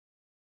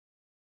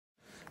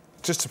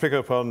Just to pick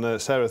up on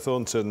Sarah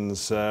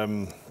Thornton's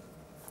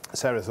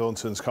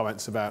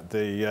comments about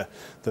the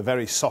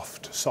very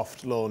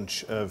soft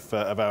launch of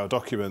our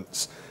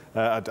documents.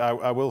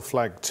 I will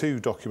flag two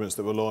documents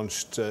that were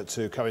launched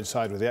to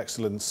coincide with the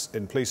Excellence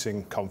in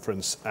Policing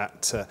conference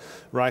at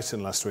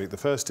Brighton last week. The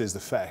first is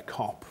the Fair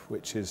Cop,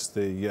 which is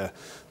the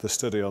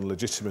study on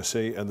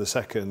legitimacy, and the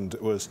second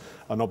was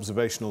an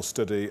observational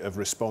study of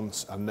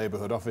response and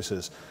neighbourhood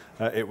officers.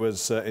 It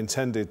was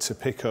intended to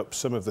pick up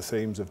some of the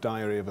themes of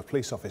Diary of a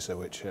Police Officer,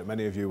 which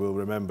many of you will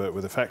remember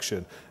with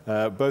affection.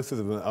 Both of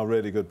them are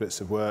really good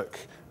bits of work.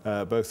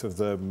 Both of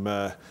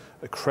them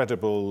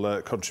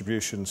credible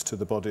contributions to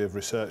the body of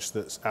research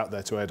that's out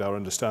there to aid our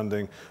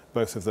understanding,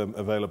 both of them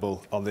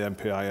available on the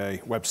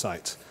NPIA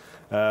website.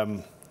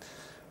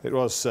 It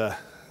was,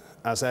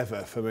 as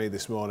ever for me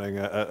this morning,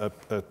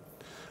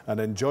 an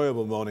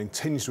enjoyable morning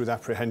tinged with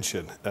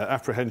apprehension.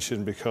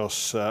 Apprehension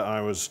because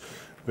I was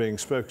being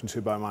spoken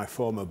to by my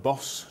former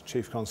boss,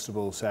 Chief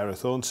Constable Sarah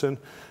Thornton,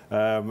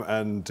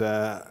 and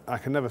I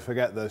can never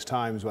forget those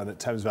times when at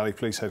Thames Valley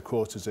Police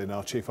Headquarters in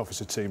our Chief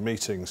Officer team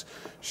meetings,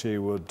 she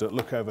would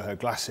look over her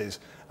glasses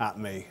at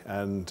me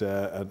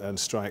and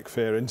strike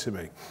fear into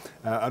me.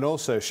 And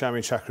also Shami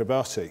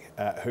Chakrabarti,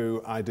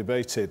 who I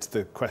debated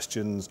the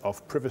questions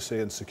of privacy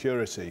and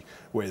security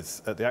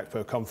with at the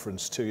ACPO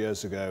conference 2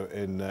 years ago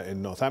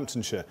in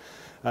Northamptonshire.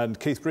 And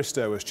Keith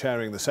Bristow was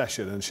chairing the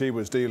session, and she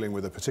was dealing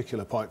with a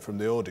particular point from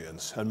the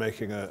audience and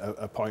making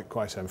a point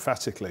quite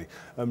emphatically.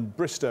 And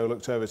Bristow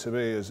looked over to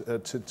me as,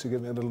 to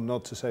give me a little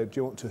nod to say, do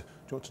you want to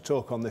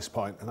talk on this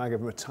point? And I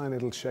gave him a tiny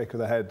little shake of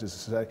the head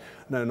as to say,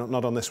 no,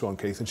 not on this one,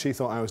 Keith. And she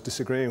thought I was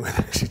disagreeing with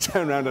her. She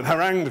turned around and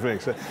harangued me.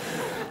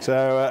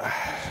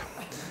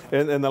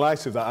 In the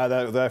light of that, I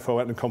therefore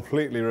went and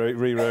completely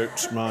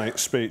rewrote my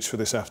speech for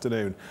this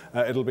afternoon.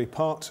 It'll be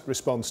part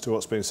response to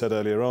what's been said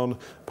earlier on,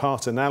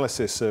 part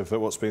analysis of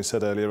what's been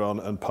said earlier on,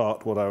 and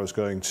part what I was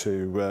going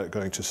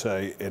to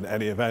say in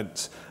any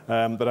event.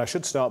 But I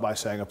should start by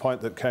saying a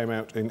point that came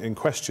out in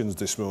questions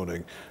this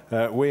morning.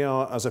 We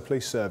are, as a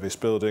police service,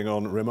 building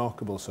on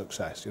remarkable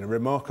success,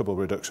 remarkable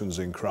reductions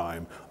in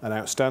crime, an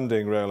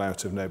outstanding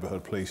rollout of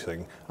neighbourhood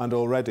policing, and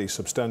already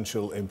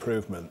substantial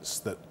improvements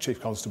that Chief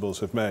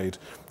Constables have made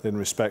in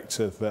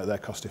respect of their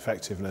cost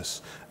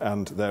effectiveness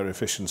and their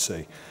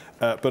efficiency.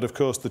 But of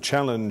course the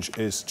challenge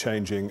is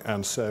changing,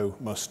 and so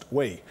must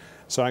we.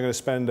 So I'm going to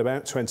spend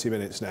about 20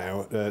 minutes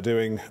now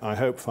doing, I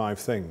hope, 5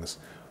 things.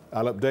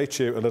 I'll update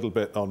you a little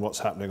bit on what's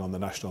happening on the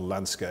national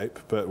landscape,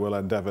 but we'll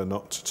endeavour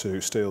not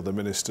to steal the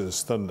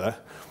Minister's thunder.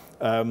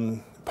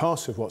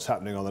 Part of what's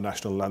happening on the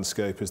national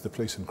landscape is the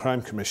Police and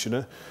Crime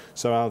Commissioner,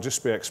 so I'll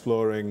just be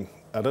exploring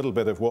a little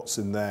bit of what's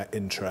in their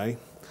in-tray.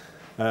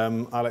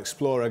 I'll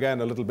explore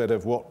again a little bit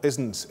of what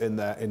isn't in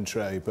their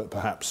in-tray but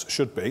perhaps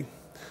should be.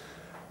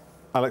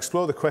 I'll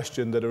explore the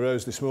question that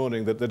arose this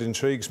morning that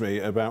intrigues me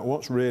about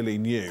what's really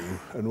new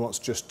and what's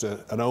just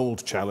an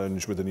old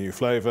challenge with a new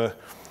flavour.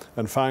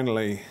 And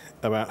finally,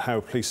 about how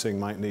policing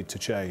might need to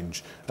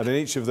change. And in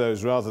each of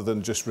those, rather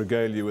than just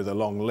regale you with a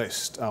long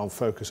list, I'll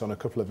focus on a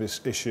couple of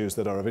issues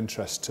that are of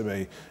interest to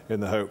me in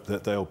the hope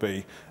that they'll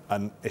be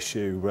an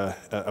issue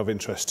of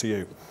interest to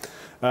you.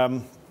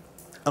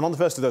 And on the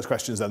first of those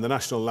questions then, the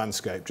national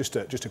landscape, just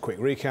a quick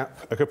recap.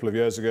 A couple of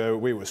years ago,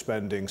 we were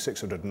spending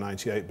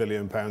 £698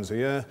 billion a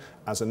year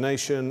as a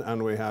nation,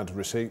 and we had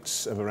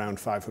receipts of around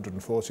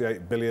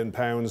 £548 billion.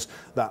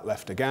 That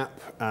left a gap,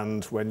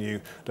 and when you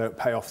don't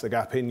pay off the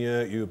gap in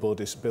year, you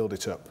build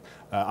it up.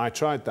 I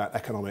tried that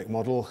economic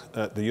model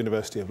at the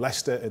University of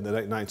Leicester in the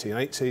late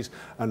 1980s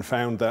and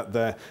found that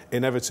there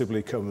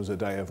inevitably comes a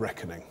day of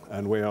reckoning,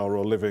 and we are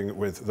all living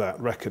with that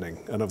reckoning.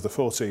 And of the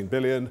 14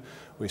 billion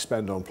we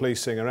spend on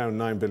policing, around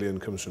 9 billion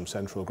comes from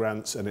central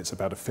grants, and it's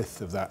about a fifth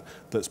of that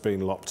that's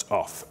been lopped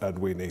off, and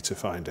we need to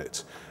find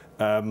it.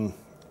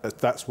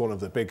 That's one of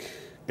the big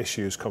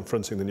issues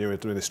confronting the new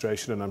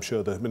administration, and I'm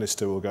sure the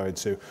Minister will go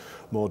into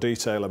more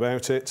detail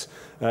about it.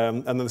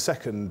 And then the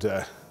second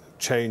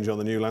change on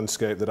the new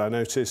landscape that I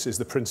notice is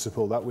the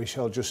principle that we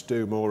shall just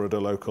do more at a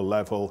local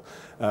level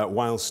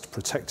whilst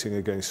protecting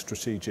against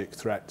strategic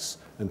threats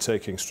and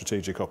taking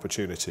strategic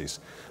opportunities.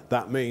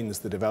 That means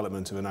the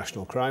development of a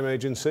national crime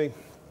agency.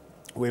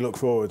 We look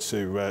forward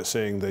to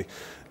seeing the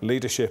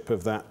leadership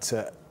of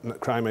that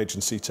crime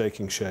agency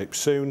taking shape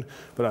soon,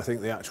 but I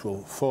think the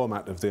actual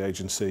format of the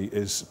agency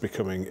is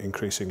becoming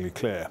increasingly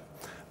clear.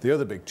 The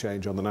other big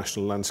change on the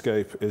national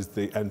landscape is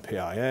the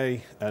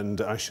NPIA,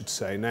 and I should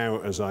say now,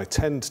 as I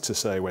tend to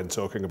say when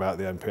talking about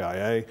the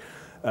NPIA,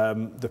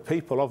 the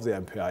people of the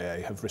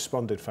NPIA have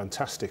responded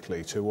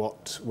fantastically to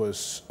what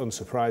was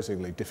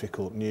unsurprisingly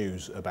difficult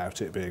news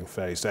about it being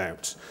phased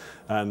out.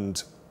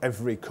 And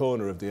every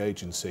corner of the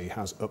agency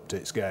has upped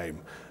its game.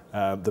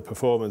 The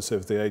performance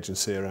of the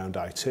agency around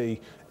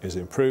IT is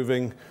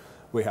improving.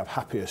 We have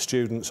happier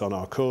students on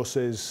our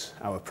courses.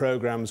 Our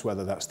programmes,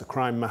 whether that's the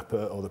Crime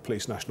Mapper or the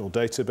Police National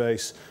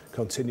Database,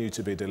 continue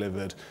to be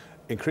delivered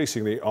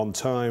increasingly on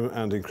time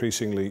and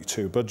increasingly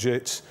to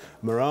budget.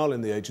 Morale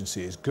in the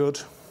agency is good.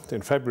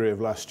 In February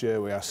of last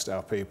year, we asked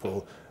our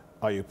people,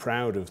 are you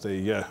proud of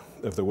the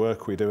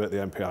work we do at the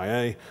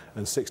NPIA?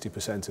 And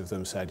 60% of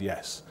them said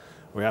yes.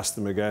 We asked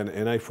them again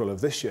in April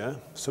of this year,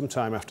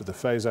 sometime after the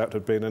phase-out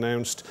had been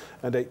announced,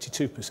 and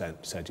 82%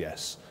 said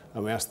yes.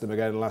 And we asked them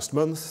again last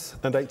month,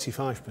 and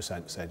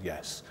 85% said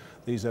yes.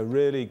 These are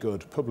really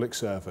good public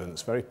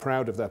servants, very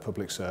proud of their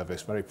public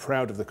service, very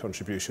proud of the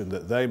contribution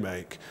that they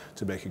make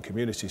to making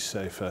communities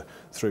safer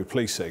through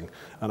policing,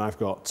 and I've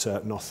got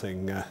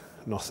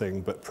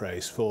nothing but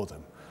praise for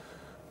them.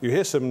 You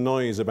hear some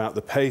noise about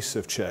the pace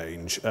of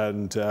change,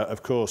 and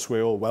of course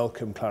we all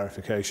welcome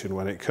clarification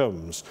when it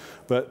comes,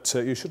 but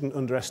you shouldn't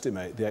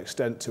underestimate the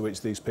extent to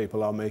which these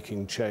people are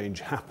making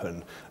change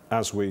happen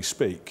as we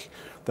speak.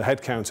 The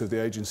headcount of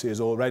the agency is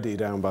already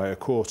down by a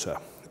quarter.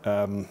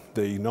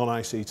 The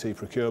non-ICT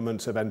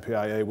procurement of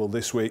NPIA will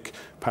this week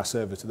pass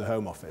over to the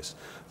Home Office.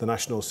 The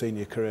National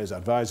Senior Careers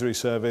Advisory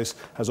Service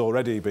has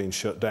already been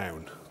shut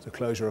down. The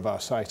closure of our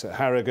site at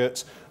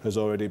Harrogate has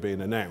already been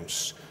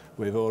announced.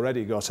 We've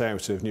already got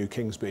out of New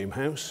Kingsbeam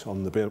House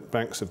on the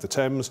banks of the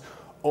Thames.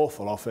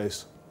 Awful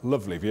office,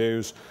 lovely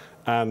views,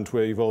 and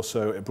we've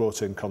also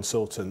brought in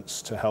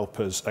consultants to help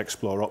us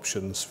explore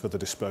options for the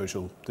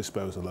disposal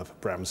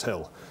of Brams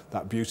Hill,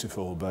 that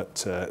beautiful but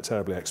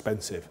terribly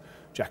expensive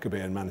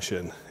Jacobean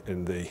mansion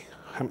in the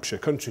Hampshire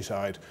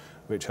countryside,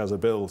 which has a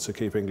bill to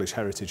keep English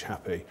heritage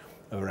happy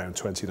of around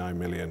 29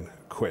 million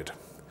quid.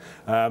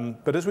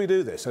 But as we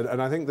do this,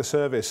 and I think the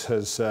service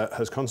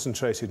has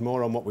concentrated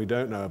more on what we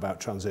don't know about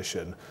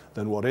transition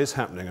than what is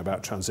happening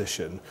about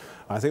transition,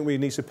 I think we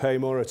need to pay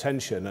more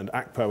attention, and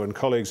ACPO and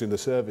colleagues in the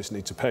service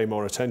need to pay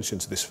more attention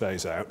to this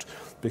phase out,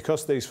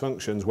 because these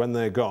functions, when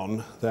they're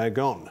gone,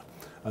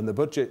 and the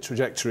budget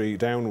trajectory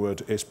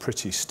downward is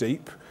pretty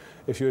steep.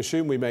 If you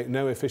assume we make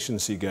no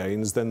efficiency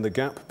gains, then the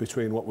gap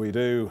between what we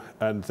do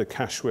and the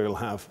cash we'll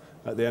have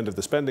at the end of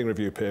the spending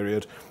review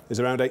period is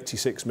around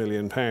 £86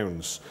 million.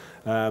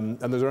 And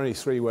there's only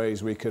three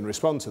ways we can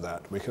respond to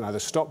that. We can either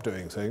stop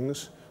doing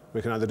things,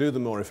 we can either do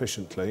them more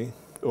efficiently,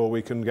 or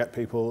we can get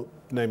people,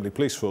 namely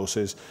police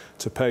forces,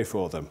 to pay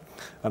for them.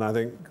 And I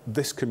think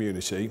this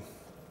community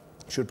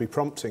should be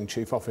prompting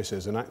chief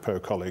officers and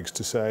ACPO colleagues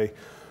to say,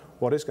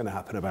 what is going to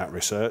happen about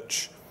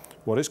research?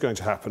 What is going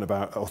to happen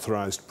about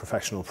authorised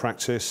professional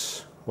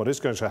practice? What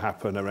is going to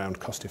happen around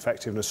cost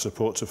effectiveness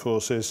support to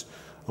forces?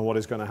 And what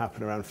is going to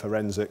happen around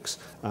forensics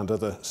and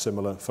other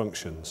similar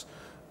functions?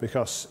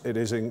 Because it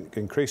is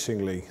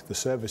increasingly the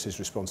service's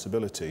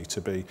responsibility to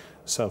be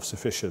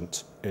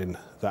self-sufficient in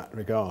that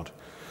regard.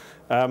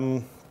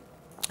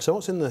 So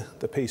what's in the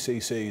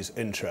PCC's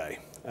in tray?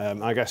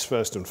 I guess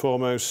first and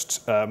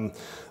foremost,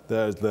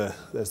 there's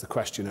the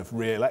question of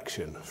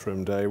re-election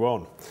from day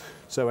one.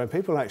 So when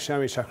people like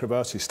Shami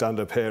Chakrabarti stand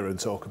up here and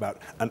talk about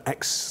an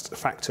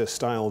X-Factor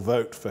style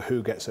vote for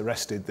who gets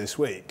arrested this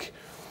week,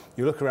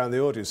 you look around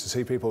the audience to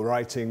see people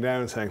writing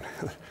down saying,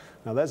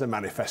 now there's a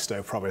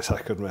manifesto promise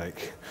I could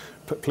make,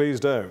 but please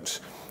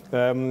don't.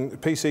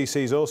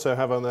 PCCs also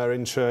have on their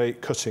in tray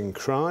cutting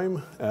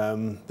crime.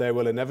 They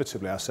will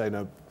inevitably, I say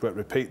no, but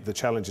repeat the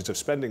challenges of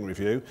spending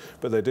review,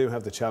 but they do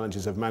have the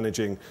challenges of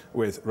managing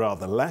with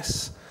rather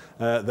less.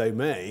 They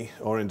may,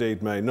 or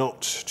indeed may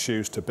not,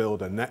 choose to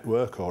build a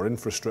network or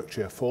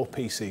infrastructure for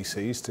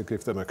PCCs to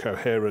give them a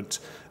coherent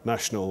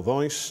national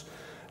voice.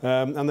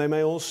 And they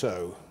may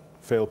also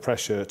feel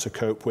pressure to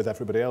cope with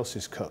everybody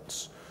else's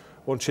cuts.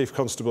 One Chief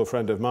Constable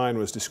friend of mine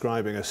was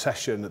describing a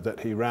session that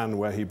he ran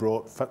where he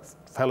brought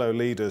fellow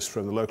leaders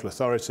from the local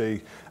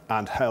authority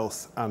and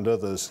health and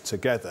others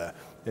together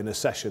in a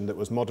session that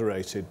was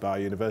moderated by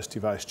University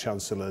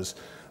Vice-Chancellors,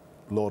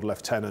 Lord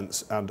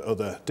Lieutenants and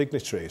other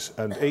dignitaries.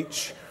 And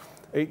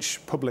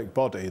each public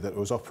body that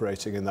was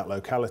operating in that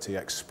locality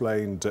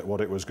explained what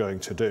it was going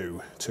to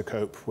do to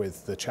cope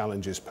with the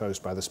challenges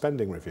posed by the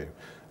spending review.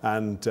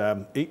 And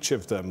each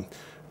of them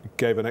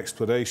gave an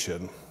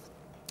explanation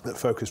that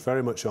focused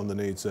very much on the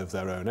needs of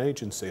their own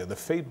agency. And the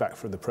feedback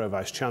from the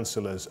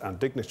Pro-Vice-Chancellors and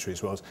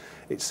dignitaries was,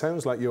 it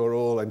sounds like you're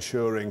all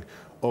ensuring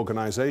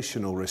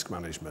organisational risk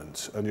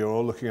management and you're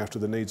all looking after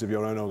the needs of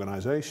your own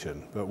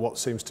organisation. But what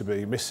seems to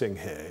be missing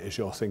here is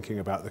you're thinking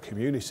about the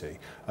community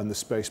and the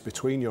space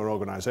between your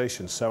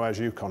organisations. So as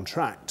you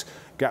contract,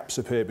 gaps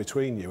appear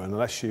between you, and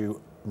unless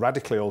you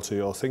radically alter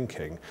your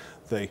thinking,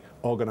 the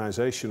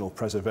organisational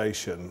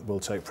preservation will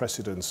take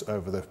precedence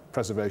over the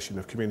preservation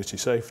of community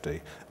safety,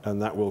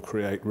 and that will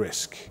create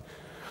risk.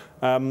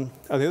 And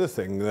the other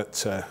thing that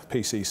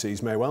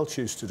PCCs may well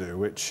choose to do,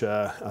 which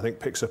I think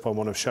picks up on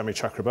one of Shami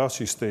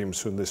Chakrabarti's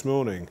themes from this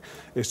morning,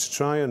 is to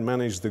try and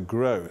manage the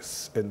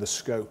growth in the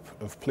scope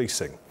of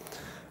policing,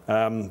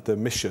 the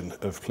mission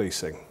of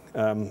policing.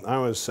 I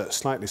was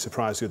slightly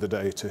surprised the other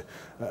day to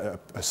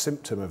a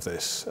symptom of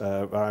this.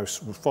 I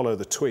follow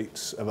the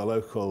tweets of a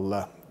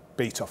local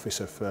beat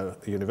officer for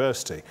the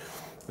university,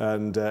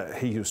 and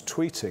he was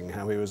tweeting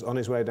how he was on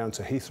his way down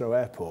to Heathrow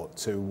Airport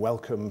to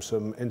welcome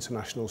some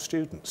international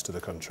students to the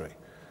country.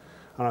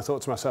 And I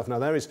thought to myself, now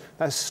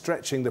that's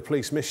stretching the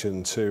police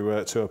mission to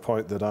a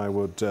point that I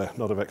would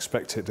not have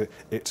expected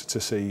it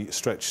to see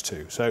stretched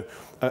to. So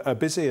a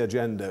busy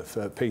agenda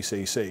for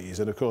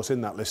PCCs, and of course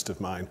in that list of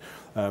mine,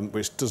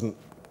 which doesn't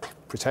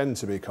pretend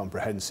to be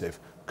comprehensive,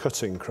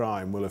 cutting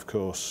crime will of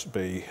course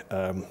be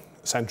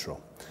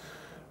central.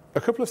 A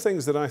couple of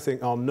things that I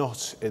think are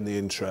not in the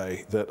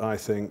in-tray that I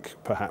think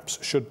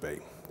perhaps should be.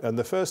 And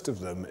the first of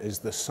them is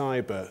the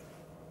cyber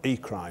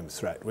e-crime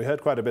threat. We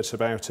heard quite a bit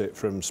about it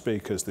from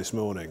speakers this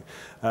morning,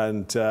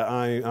 and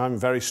I'm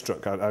very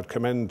struck. I'd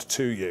commend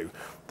to you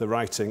the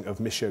writing of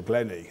Misha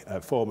Glenny,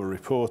 a former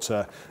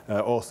reporter,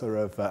 author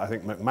of, I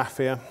think,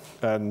 McMafia,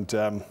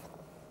 and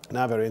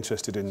now very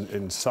interested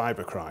in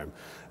cybercrime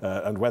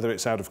and whether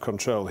it's out of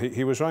control.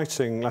 He was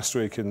writing last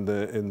week in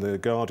the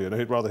Guardian,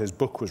 or rather his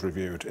book was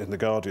reviewed in the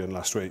Guardian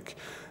last week,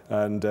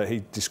 and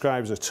he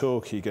describes a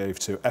talk he gave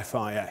to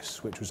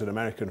FIS, which was an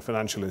American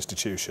financial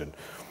institution,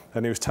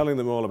 and he was telling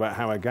them all about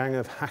how a gang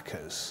of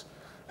hackers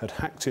had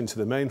hacked into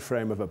the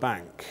mainframe of a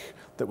bank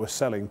that was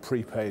selling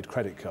prepaid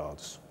credit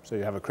cards. So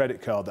you have a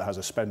credit card that has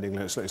a spending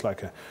limit. So it's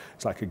like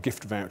a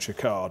gift voucher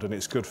card, and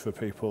it's good for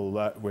people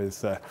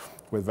with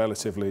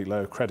relatively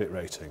low credit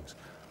ratings.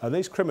 And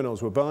these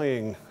criminals were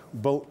buying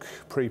bulk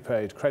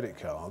prepaid credit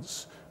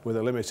cards with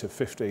a limit of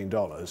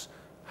 $15,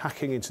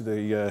 hacking into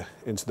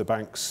the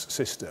bank's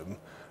system,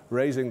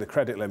 raising the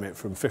credit limit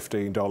from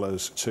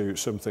 $15 to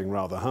something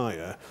rather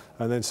higher,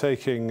 and then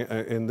taking,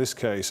 in this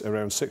case,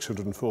 around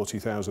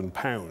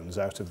 £640,000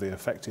 out of the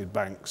affected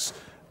bank's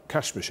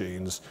cash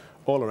machines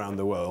all around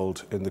the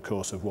world in the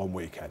course of one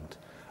weekend.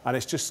 And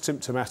it's just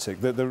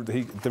symptomatic.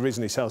 The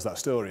reason he tells that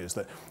story is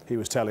that he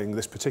was telling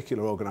this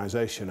particular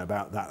organisation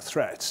about that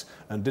threat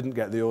and didn't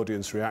get the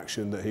audience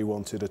reaction that he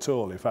wanted at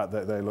all. In fact,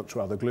 they looked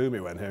rather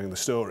gloomy when hearing the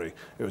story.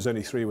 It was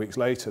only 3 weeks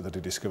later that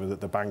he discovered that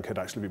the bank had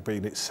actually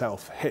been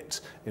itself hit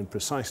in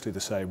precisely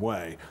the same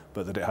way,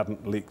 but that it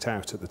hadn't leaked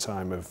out at the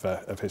time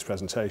of his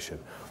presentation.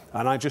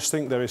 And I just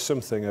think there is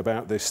something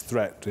about this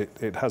threat.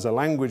 It has a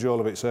language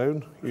all of its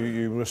own.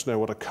 You must know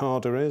what a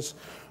CARDA is,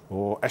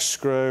 or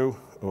escrow,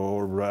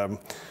 or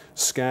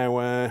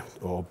scareware,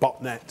 or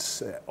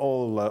botnets,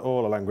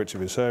 all a language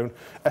of its own.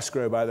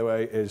 Escrow, by the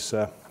way, is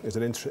an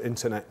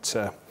internet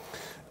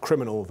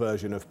criminal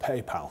version of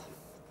PayPal.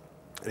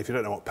 If you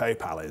don't know what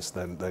PayPal is,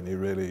 then you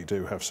really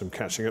do have some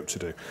catching up to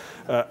do.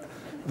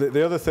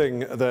 The other thing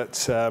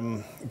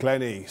that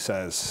Glenny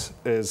says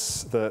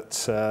is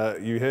that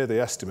you hear the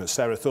estimates.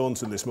 Sarah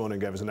Thornton this morning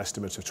gave us an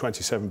estimate of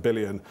 27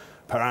 billion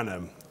per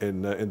annum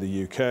in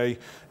the UK.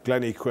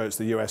 Glenny quotes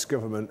the US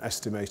government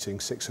estimating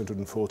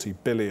 640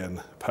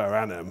 billion per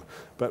annum.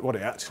 But what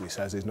he actually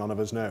says is none of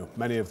us know.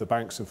 Many of the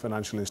banks and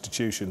financial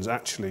institutions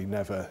actually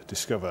never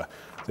discover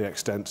the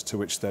extent to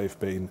which they've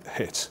been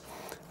hit.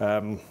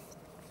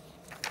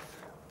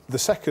 The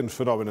second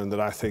phenomenon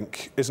that I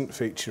think isn't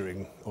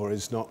featuring or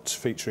is not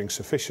featuring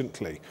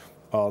sufficiently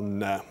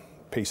on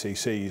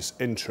PCC's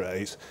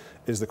in-trays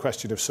is the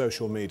question of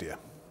social media.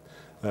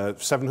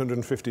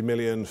 750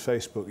 million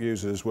Facebook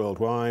users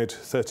worldwide,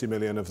 30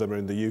 million of them are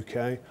in the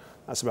UK.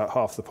 That's about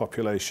half the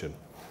population.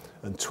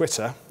 And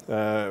Twitter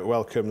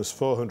welcomes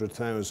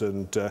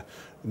 400,000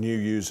 new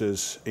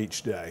users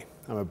each day.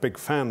 I'm a big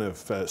fan of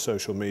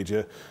social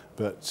media,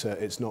 but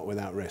it's not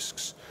without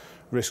risks.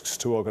 Risks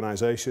to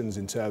organisations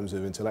in terms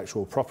of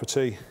intellectual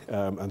property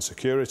and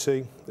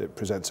security. It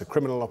presents a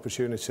criminal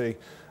opportunity,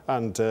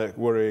 and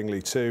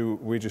worryingly too,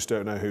 we just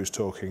don't know who's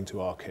talking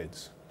to our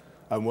kids.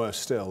 And worse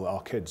still,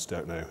 our kids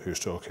don't know who's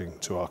talking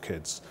to our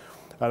kids.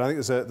 And I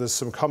think there's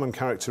some common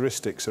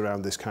characteristics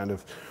around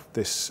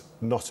this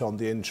not on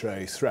the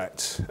in-tray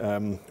threat.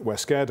 We're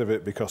scared of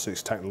it because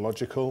it's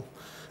technological,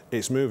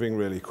 it's moving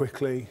really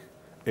quickly,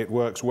 it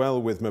works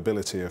well with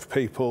mobility of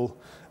people,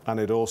 and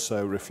it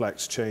also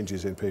reflects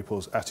changes in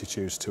people's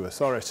attitudes to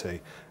authority.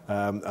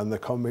 And the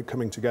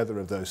coming together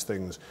of those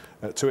things,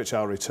 to which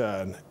I'll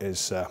return,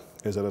 is a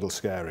little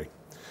scary.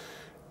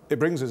 It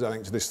brings us, I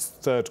think, to this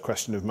third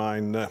question of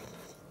mine.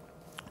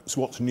 So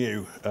what's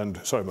new?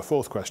 My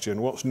fourth question: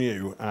 what's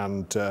new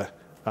and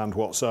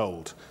what's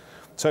old?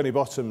 Tony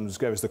Bottoms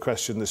gave us the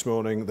question this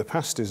morning. The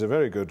past is a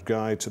very good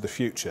guide to the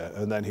future,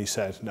 and then he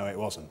said, no, it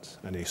wasn't,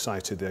 and he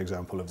cited the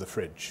example of the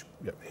fridge.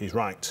 Yep, he's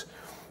right.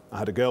 I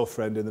had a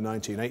girlfriend in the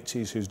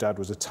 1980s whose dad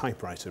was a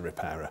typewriter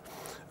repairer,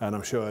 and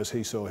I'm sure as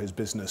he saw his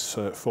business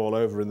fall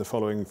over in the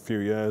following few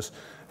years,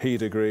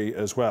 he'd agree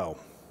as well.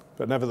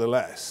 But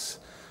nevertheless,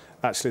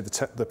 actually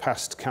the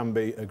past can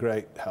be a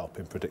great help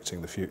in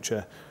predicting the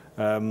future.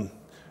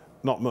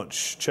 Not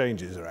much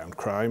changes around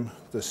crime.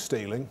 There's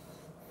stealing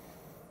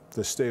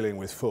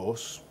with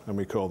force, and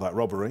we call that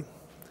robbery.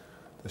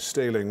 There's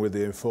stealing with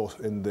the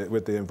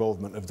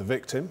involvement of the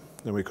victim,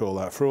 and we call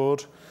that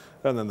fraud.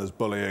 And then there's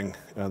bullying,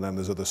 and then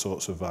there's other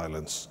sorts of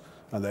violence,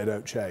 and they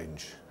don't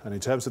change. And in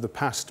terms of the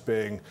past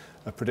being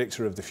a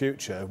predictor of the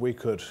future, we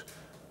could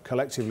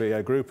collectively,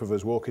 a group of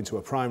us, walk into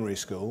a primary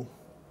school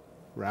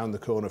round the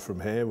corner from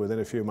here, within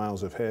a few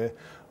miles of here,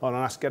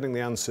 on getting the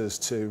answers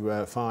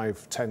to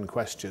 5, 10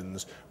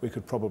 questions, we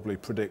could probably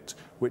predict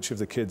which of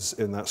the kids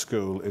in that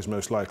school is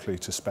most likely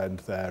to spend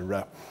their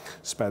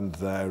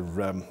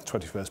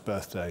 21st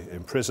birthday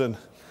in prison.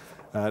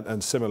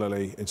 And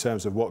similarly, in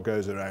terms of what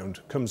goes around,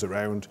 comes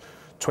around,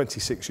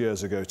 26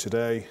 years ago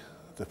today,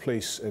 the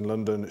police in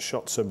London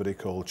shot somebody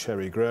called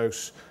Cherry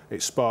Gross.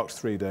 It sparked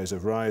 3 days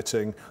of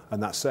rioting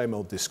and that same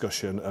old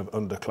discussion of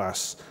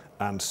underclass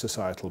and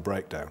societal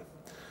breakdown.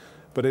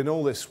 But in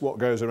all this what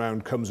goes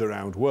around comes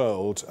around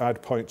world,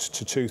 I'd point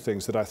to 2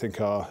 things that I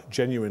think are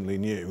genuinely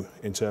new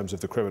in terms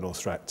of the criminal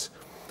threat.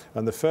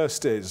 And the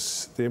first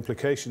is the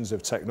implications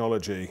of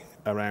technology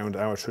around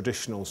our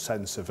traditional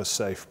sense of a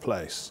safe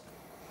place.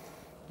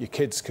 Your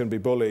kids can be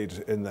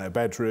bullied in their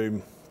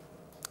bedroom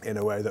in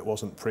a way that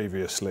wasn't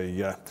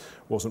previously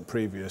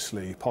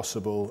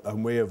possible,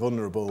 and we are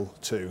vulnerable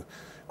to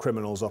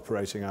criminals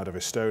operating out of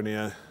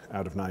Estonia,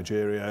 out of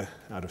Nigeria,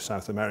 out of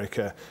South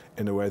America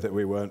in a way that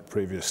we weren't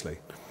previously.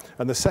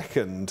 And the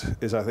second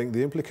is, I think,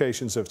 the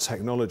implications of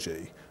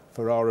technology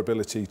for our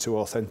ability to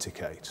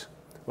authenticate,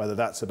 whether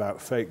that's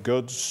about fake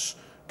goods,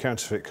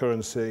 counterfeit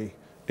currency,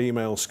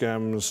 email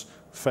scams,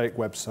 fake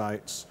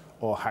websites,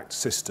 or hacked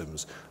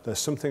systems. There's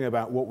something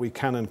about what we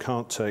can and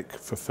can't take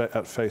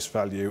at face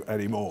value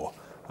anymore.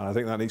 And I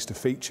think that needs to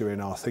feature in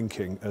our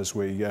thinking as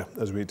we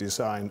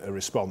design a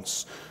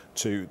response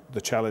to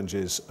the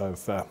challenges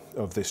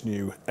of this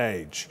new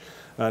age.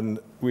 And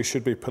we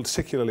should be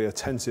particularly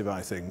attentive, I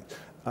think.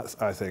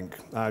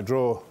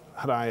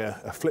 Had I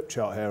a flip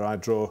chart here, I'd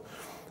draw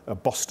a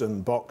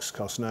Boston box,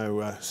 because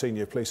no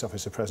senior police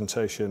officer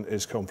presentation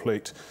is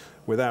complete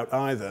without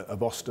either a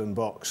Boston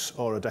box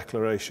or a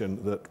declaration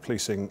that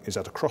policing is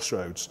at a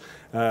crossroads.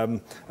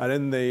 And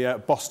in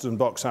the Boston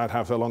box, I'd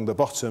have along the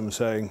bottom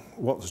saying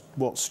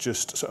what's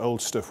just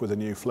old stuff with a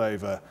new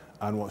flavour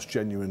and what's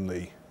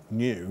genuinely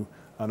new.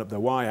 And up the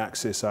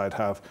y-axis, I'd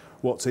have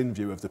what's in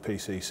view of the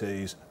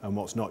PCCs and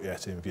what's not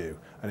yet in view.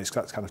 And it's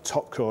that kind of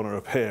top corner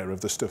up here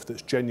of the stuff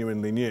that's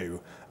genuinely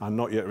new and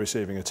not yet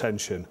receiving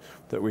attention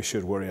that we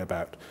should worry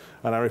about.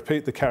 And I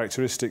repeat the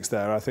characteristics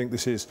there. I think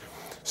this is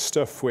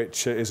stuff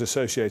which is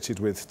associated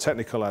with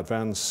technical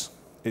advance.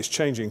 It's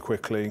changing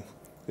quickly.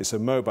 It's a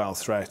mobile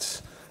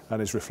threat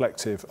and is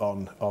reflective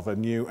of a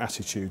new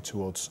attitude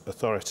towards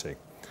authority.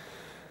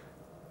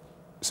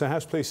 So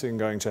how's policing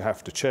going to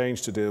have to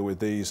change to deal with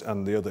these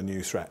and the other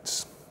new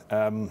threats?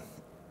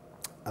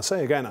 I'll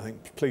say again, I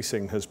think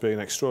policing has been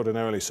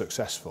extraordinarily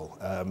successful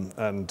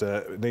and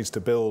it needs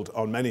to build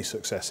on many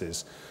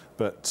successes,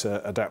 but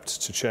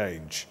adapt to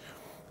change.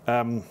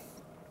 I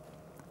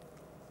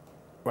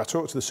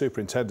talked to the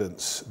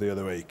superintendents the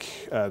other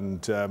week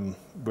and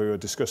we were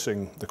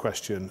discussing the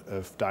question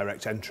of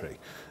direct entry.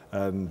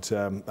 And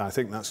I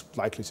think that's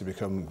likely to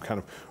become kind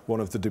of one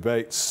of the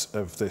debates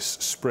of this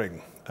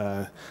spring.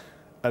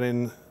 And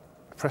in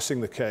pressing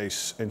the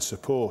case in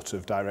support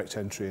of direct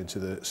entry into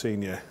the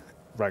senior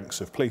ranks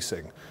of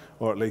policing,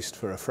 or at least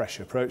for a fresh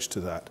approach to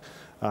that,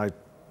 I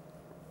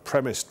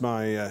premised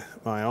my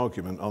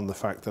argument on the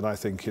fact that I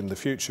think in the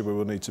future we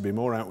will need to be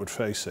more outward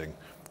facing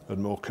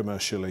and more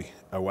commercially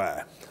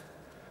aware.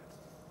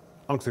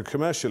 On the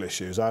commercial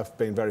issues, I've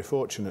been very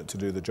fortunate to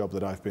do the job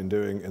that I've been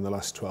doing in the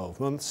last 12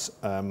 months.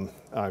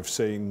 I've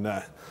seen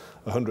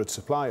 100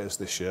 suppliers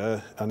this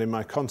year, and in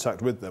my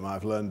contact with them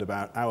I've learned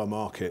about our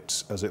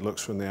market as it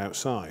looks from the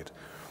outside.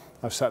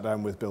 I've sat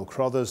down with Bill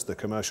Crothers, the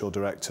commercial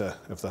director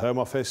of the Home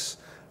Office,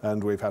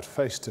 and we've had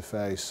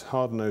face-to-face,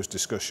 hard-nosed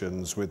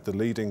discussions with the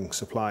leading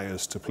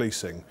suppliers to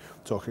policing,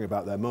 talking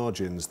about their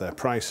margins, their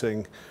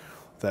pricing,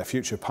 their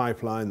future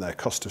pipeline, their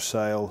cost of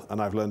sale,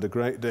 and I've learned a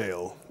great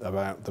deal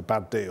about the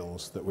bad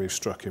deals that we've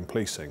struck in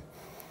policing.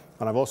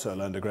 And I've also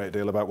learned a great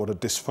deal about what a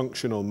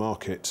dysfunctional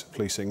market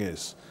policing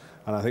is.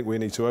 And I think we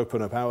need to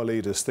open up our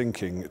leaders'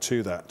 thinking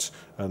to that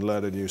and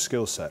learn a new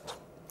skill set.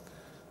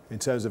 In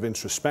terms of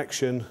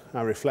introspection,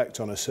 I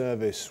reflect on a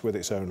service with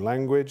its own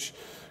language,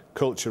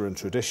 culture and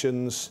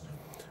traditions.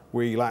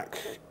 We lack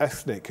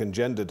ethnic and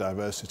gender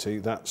diversity,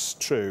 that's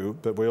true,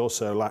 but we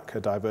also lack a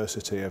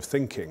diversity of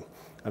thinking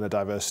and a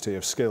diversity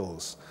of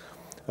skills.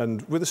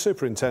 And with the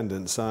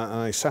superintendents,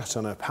 I sat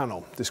on a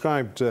panel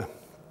described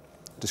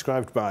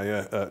by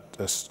a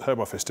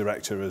Home Office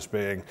director as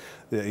being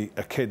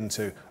akin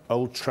to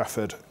Old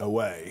Trafford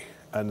away,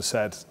 and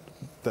said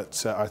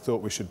that I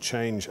thought we should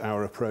change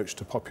our approach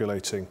to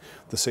populating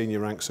the senior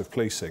ranks of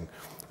policing.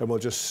 And we'll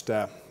just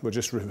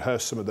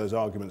rehearse some of those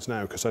arguments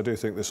now, because I do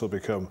think this will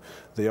become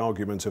the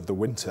argument of the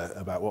winter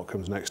about what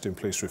comes next in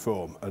police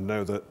reform, and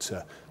know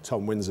that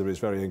Tom Windsor is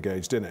very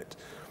engaged in it.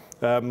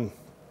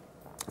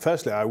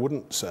 Firstly, I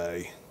wouldn't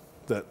say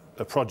that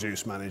a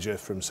produce manager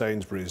from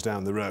Sainsbury's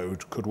down the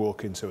road could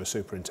walk into a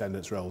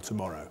superintendent's role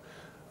tomorrow.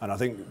 And I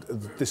think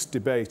this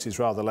debate is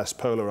rather less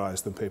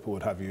polarised than people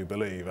would have you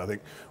believe. I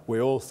think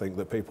we all think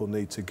that people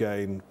need to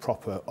gain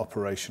proper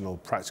operational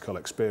practical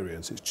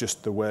experience. It's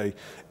just the way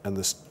and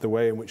the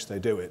way in which they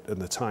do it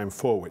and the time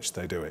for which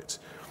they do it.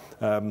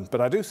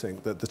 But I do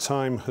think that the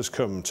time has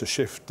come to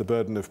shift the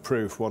burden of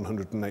proof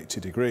 180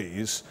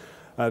 degrees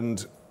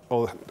And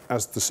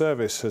as the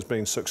service has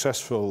been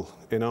successful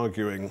in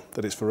arguing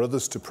that it's for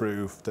others to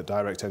prove that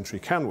direct entry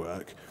can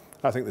work,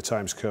 I think the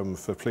time's come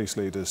for police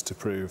leaders to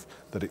prove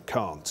that it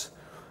can't.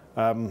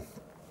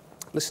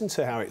 Listen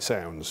to how it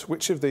sounds.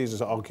 Which of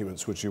these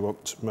arguments would you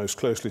want most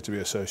closely to be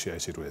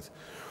associated with?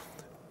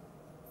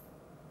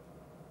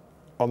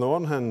 On the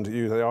one hand,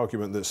 you have the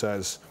argument that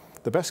says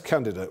the best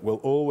candidate will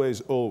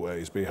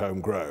always be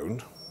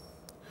homegrown,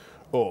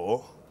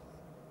 or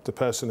the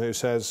person who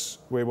says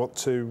we want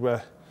to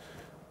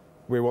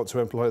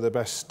employ the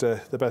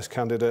best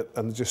candidate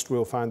and just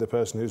we'll find the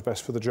person who's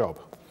best for the job.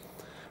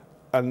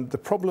 And the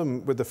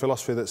problem with the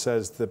philosophy that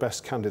says the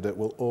best candidate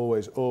will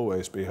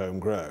always be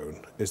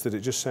homegrown is that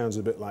it just sounds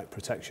a bit like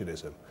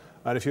protectionism.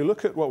 And if you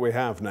look at what we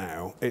have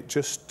now, it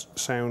just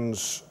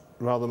sounds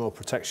rather more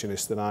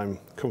protectionist than I'm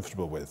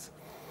comfortable with.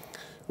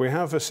 We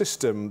have a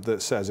system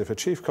that says if a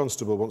chief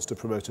constable wants to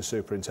promote a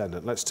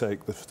superintendent, let's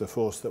take the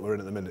force that we're in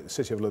at the minute, the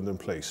City of London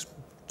Police,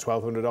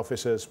 1,200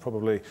 officers,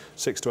 probably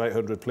 600 to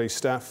 800 police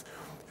staff.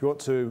 If you want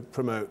to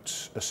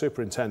promote a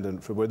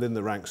superintendent from within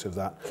the ranks of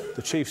that,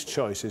 the chief's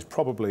choice is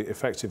probably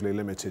effectively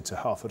limited to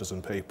half a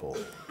dozen people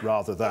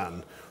rather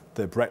than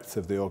the breadth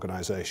of the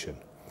organisation.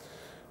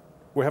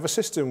 We have a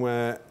system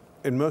where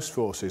in most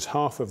forces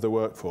half of the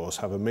workforce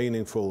have a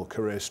meaningful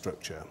career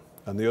structure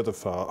and the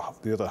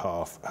other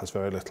half has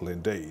very little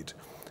indeed,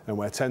 and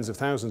where tens of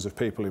thousands of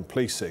people in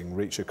policing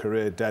reach a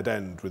career dead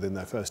end within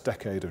their first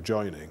decade of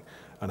joining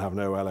and have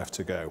nowhere left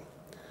to go.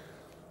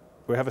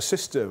 We have a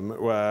system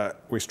where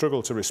we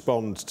struggle to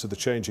respond to the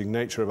changing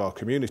nature of our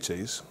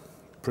communities.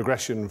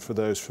 Progression for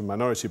those from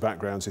minority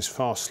backgrounds is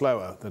far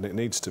slower than it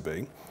needs to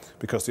be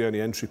because the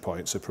only entry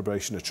points are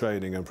probationary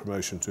training and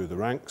promotion through the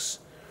ranks.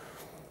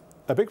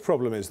 A big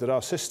problem is that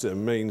our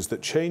system means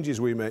that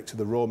changes we make to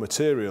the raw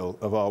material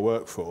of our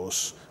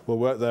workforce will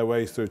work their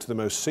way through to the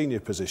most senior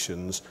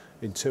positions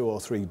in 2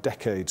 or 3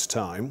 decades'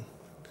 time.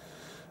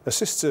 A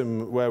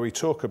system where we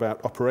talk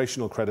about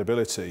operational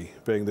credibility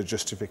being the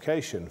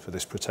justification for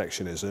this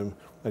protectionism,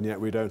 and yet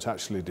we don't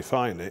actually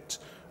define it,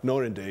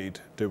 nor indeed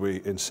do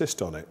we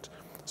insist on it.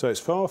 So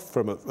it's far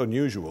from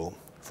unusual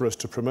for us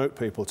to promote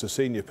people to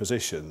senior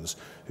positions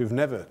who've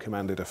never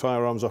commanded a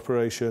firearms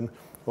operation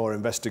or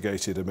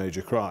investigated a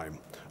major crime,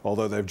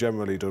 although they've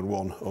generally done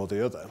one or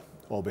the other,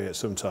 albeit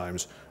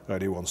sometimes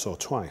only once or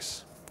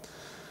twice.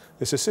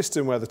 It's a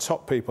system where the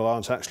top people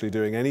aren't actually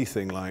doing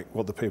anything like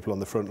what the people on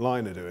the front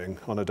line are doing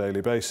on a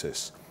daily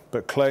basis,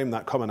 but claim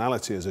that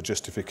commonality as a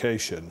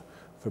justification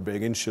for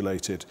being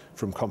insulated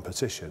from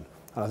competition.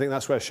 And I think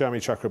that's where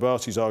Shami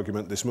Chakrabarty's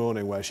argument this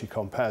morning, where she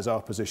compares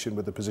our position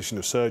with the position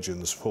of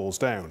surgeons, falls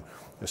down.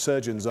 The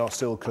surgeons are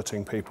still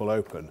cutting people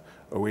open,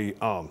 we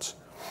aren't.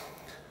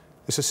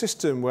 It's a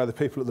system where the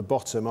people at the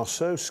bottom are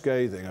so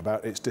scathing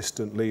about its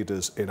distant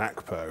leaders in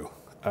ACPO,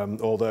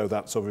 although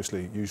that's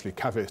obviously usually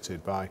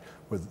caveated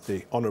with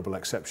the honourable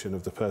exception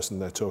of the person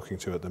they're talking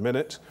to at the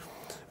minute.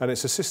 And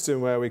it's a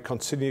system where we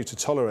continue to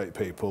tolerate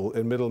people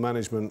in middle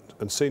management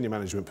and senior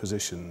management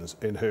positions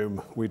in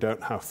whom we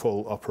don't have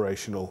full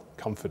operational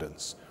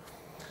confidence.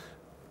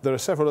 There are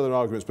several other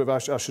arguments, but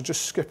I should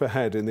just skip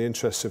ahead in the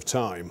interests of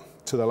time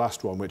to the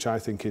last one, which I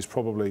think is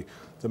probably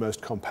the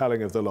most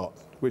compelling of the lot,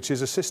 which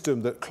is a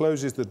system that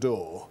closes the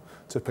door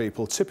to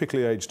people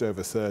typically aged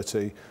over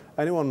 30,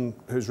 anyone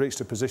who's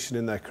reached a position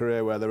in their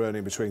career where they're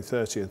earning between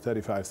 £30,000 and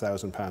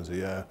 £35,000 a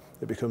year.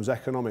 It becomes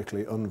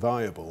economically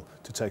unviable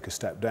to take a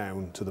step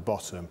down to the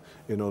bottom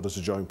in order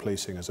to join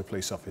policing as a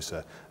police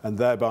officer, and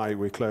thereby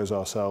we close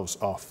ourselves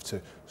off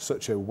to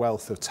such a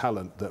wealth of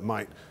talent that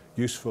might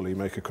usefully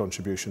make a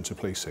contribution to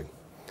policing.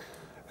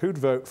 Who'd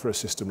vote for a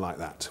system like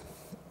that?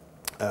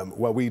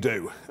 Well, we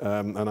do,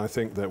 and I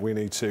think that we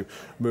need to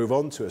move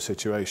on to a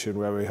situation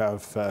where we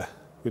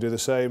do the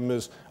same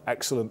as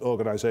excellent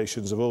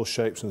organisations of all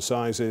shapes and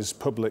sizes,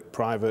 public,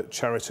 private,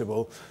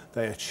 charitable.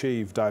 They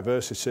achieve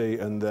diversity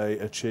and they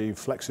achieve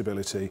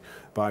flexibility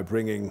by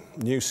bringing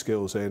new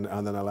skills in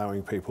and then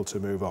allowing people to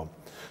move on.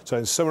 So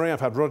in summary, I've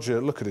had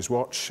Roger look at his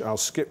watch. I'll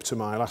skip to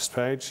my last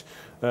page.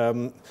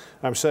 I'm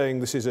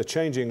saying this is a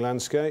changing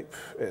landscape.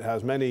 It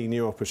has many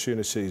new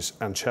opportunities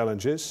and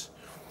challenges.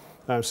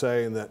 I'm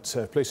saying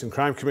that police and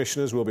crime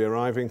commissioners will be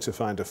arriving to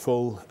find a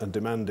full and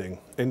demanding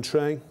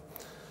in-tray.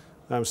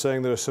 I'm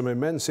saying there are some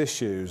immense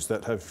issues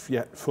that have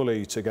yet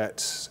fully to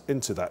get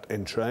into that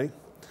in-tray,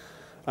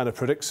 and a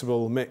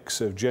predictable mix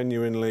of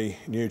genuinely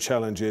new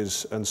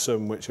challenges and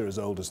some which are as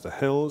old as the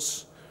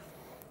hills.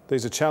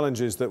 These are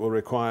challenges that will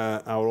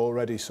require our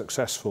already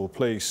successful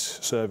police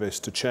service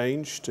to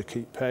change, to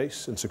keep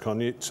pace and to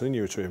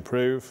continue to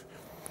improve.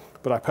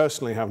 But I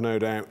personally have no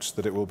doubt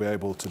that it will be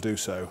able to do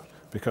so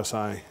because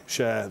I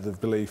share the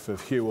belief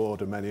of Hugh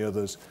Ord and many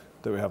others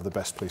that we have the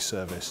best police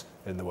service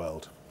in the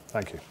world.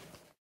 Thank you.